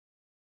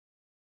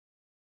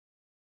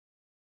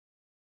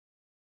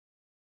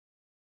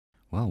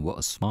Well, what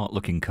a smart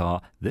looking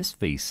car this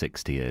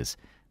V60 is.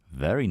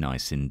 Very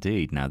nice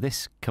indeed. Now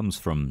this comes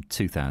from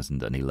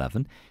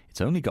 2011. It's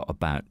only got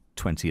about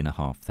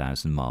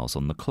 20,500 miles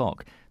on the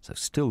clock, so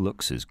still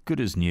looks as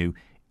good as new,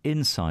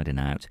 inside and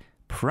out,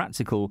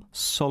 practical,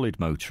 solid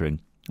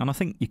motoring, and I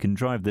think you can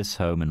drive this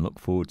home and look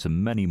forward to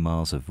many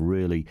miles of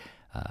really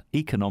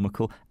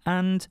economical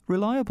and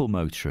reliable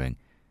motoring.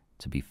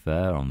 To be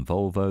fair, on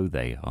Volvo,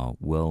 they are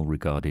well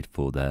regarded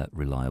for their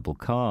reliable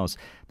cars.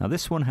 Now,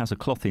 this one has a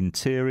cloth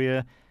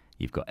interior.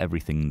 You've got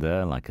everything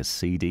there, like a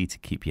CD to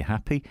keep you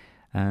happy,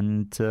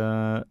 and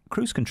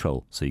cruise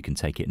control, so you can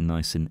take it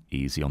nice and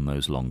easy on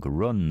those longer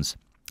runs.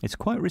 It's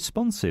quite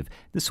responsive.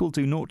 This will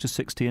do 0 to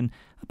 60 in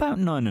about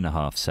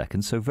 9.5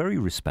 seconds, so very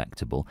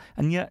respectable,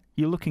 and yet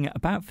you're looking at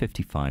about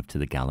 55 to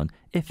the gallon,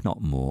 if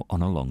not more,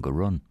 on a longer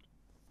run.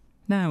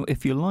 Now,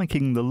 if you're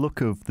liking the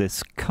look of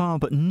this car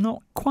but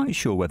not quite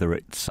sure whether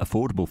it's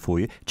affordable for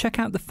you, check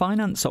out the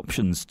Finance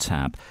Options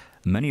tab.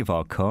 Many of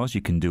our cars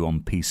you can do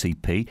on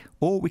PCP,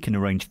 or we can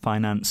arrange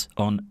finance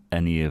on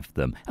any of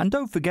them. And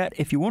don't forget,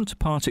 if you want to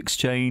part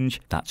exchange,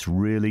 that's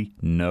really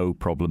no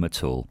problem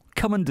at all.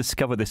 Come and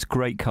discover this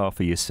great car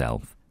for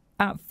yourself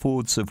at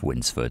Fords of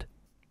Winsford.